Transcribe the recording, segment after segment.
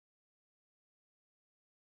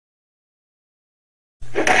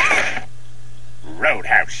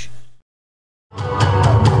Roadhouse.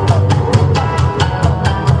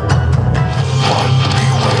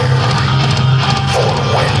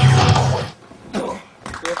 Do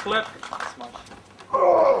a flip.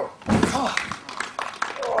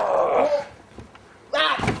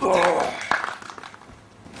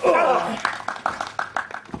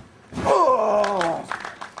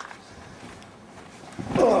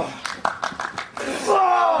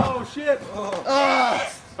 Oh shit!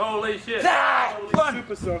 Holy shit! Holy One,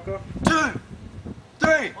 super sucker. 2,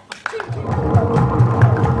 3.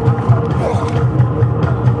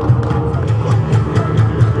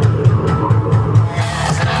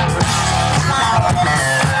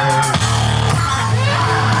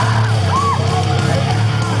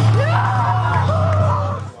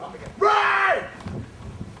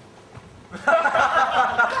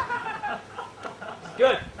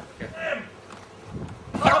 Good.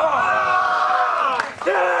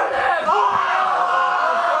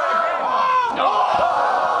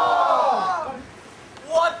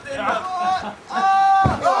 What in the...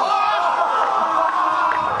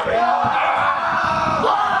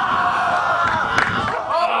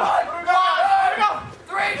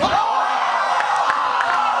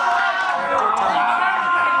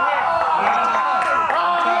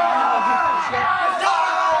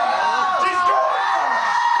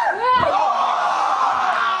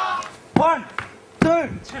 One, two,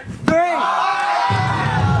 three.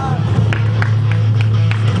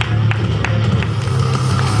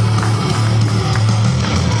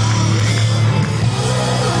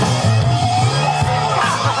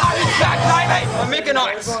 I'm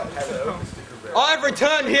Mechanites. I have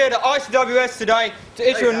returned here to ICWS today to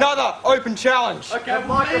issue another open challenge. Okay,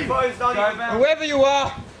 microphone's not even. Whoever you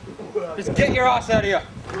are, just get your ass out of here.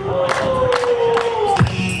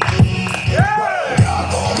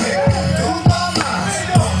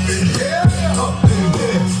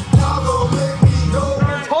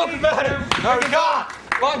 Talk about it. No, we can't.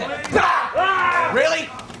 Find it. Really?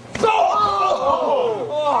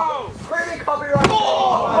 Screaming copyright.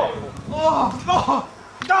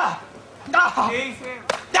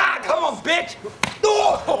 Come on, bitch.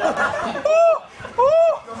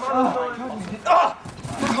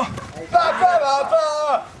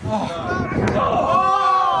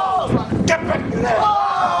 Get back there.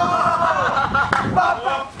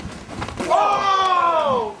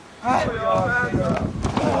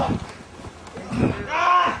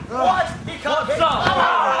 What? He can't get up.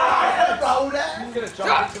 He's gonna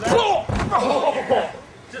jump into that.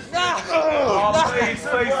 Please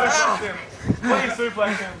suplex him. Please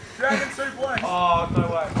suplex him. Dragon suplex. Oh, no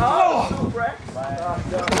way. Oh, suplex.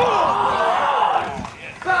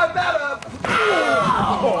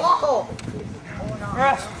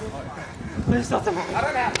 There's nothing.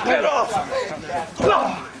 Get off.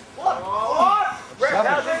 What?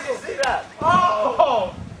 How did you see that?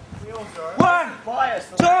 Oh! 1,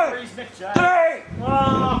 2, 3.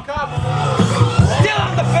 Oh, come on. Still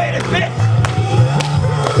undefeated, bitch.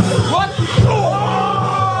 What?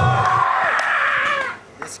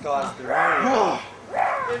 This guy's the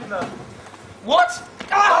In the... What?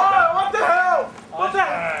 Oh, what the hell? What the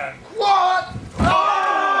hell? What? Oh!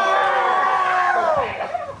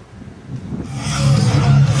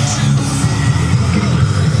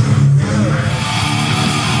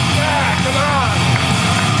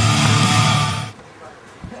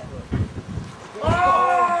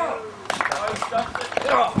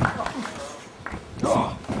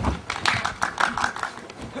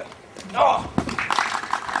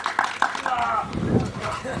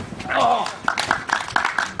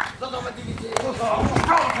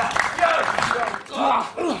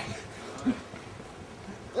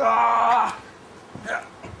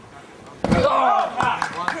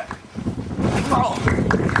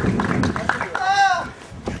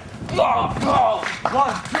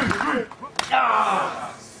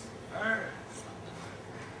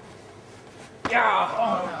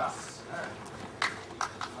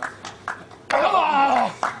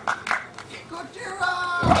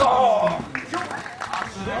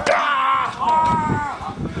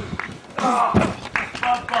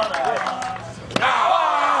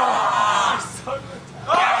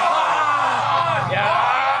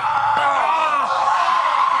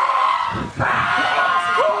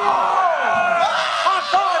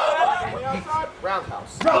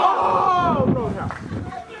 Roundhouse. Oh, Roadhouse.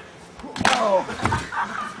 Oh.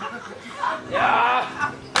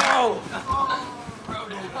 Yeah. No.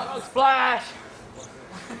 Splash.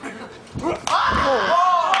 Roadhouse.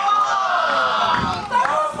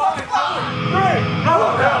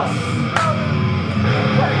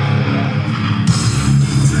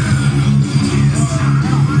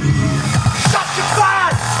 Shut your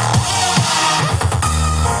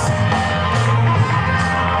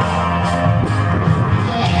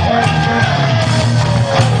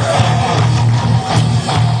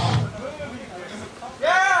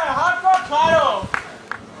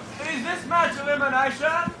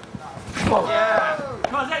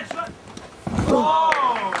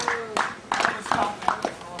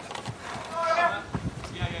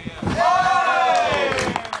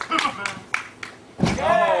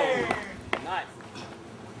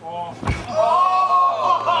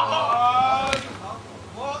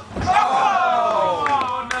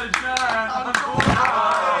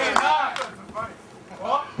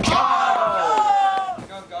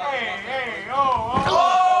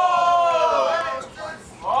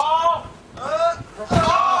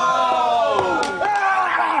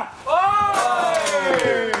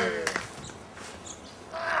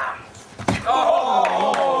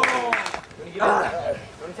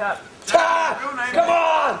that? Come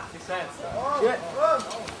on! 6 cents.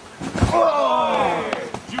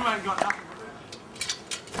 You ain't got nothing.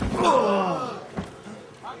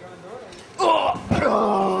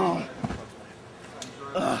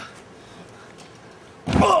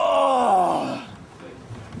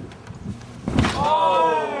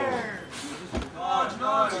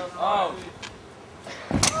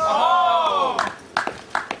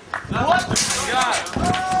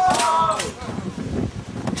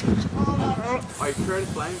 Oh, you created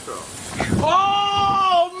flamethrower.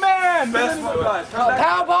 Oh man! Best one, guys.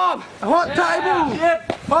 Power bomb! Hot table! Shit.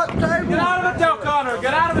 Hot table! Get out of it, Del Connor.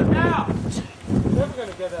 Get out of it now. Never going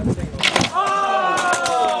to get that thing off.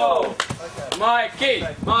 Oh! Mikey.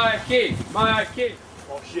 Mikey. Mikey.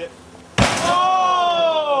 Oh shit.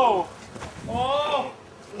 Oh! Oh!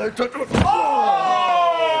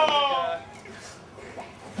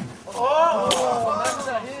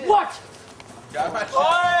 What?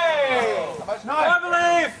 No! I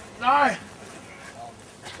believe! No!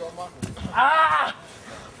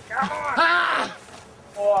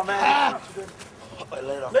 Oh man!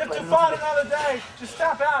 Live to fight another day. Just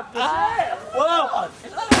tap out. Whoa!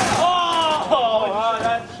 Oh,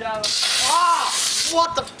 that's shallow. What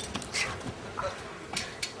the?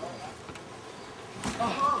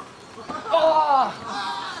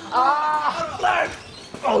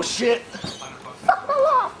 Oh shit!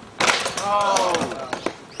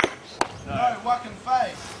 No, whacking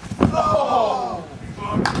face.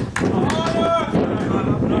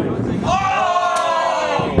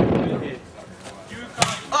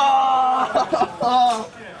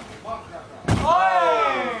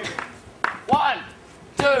 One,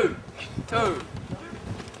 two, two.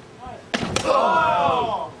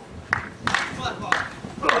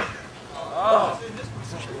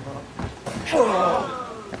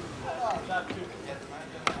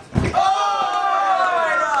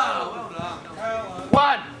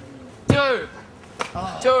 One, two,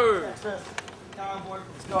 two.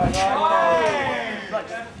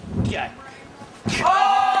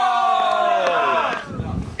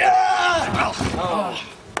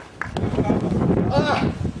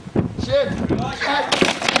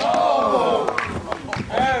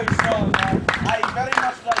 Very strong, man. Hey, very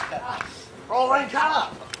much like that. Rolling colour!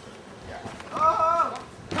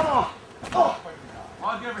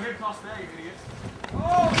 I'd give a hip toss there, you idiot.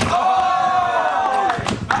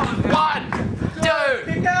 One, two,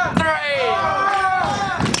 three.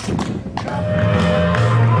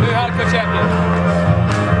 New hardcore champion.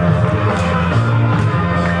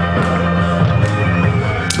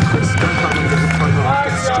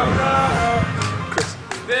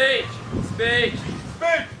 Speech.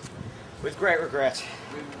 With great regret,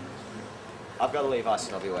 I've got to leave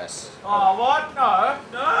ICWS. Oh, what? No.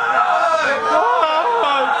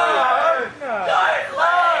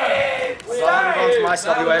 So I'm going to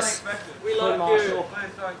ICWS. We love Marshall,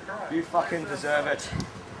 you. you fucking deserve it.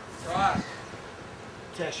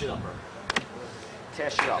 Tear shit up, bro. Tear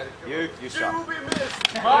shit up. You suck.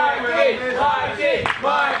 Mikey, Mikey,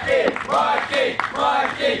 Mikey, Mikey,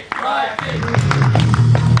 Mikey, Mikey.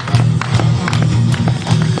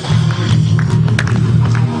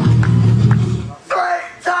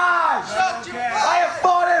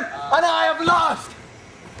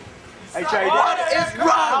 Hey Jay, what is wrong?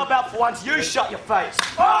 How about for once you shut your face?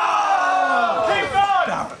 Keep going!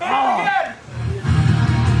 Hit it again!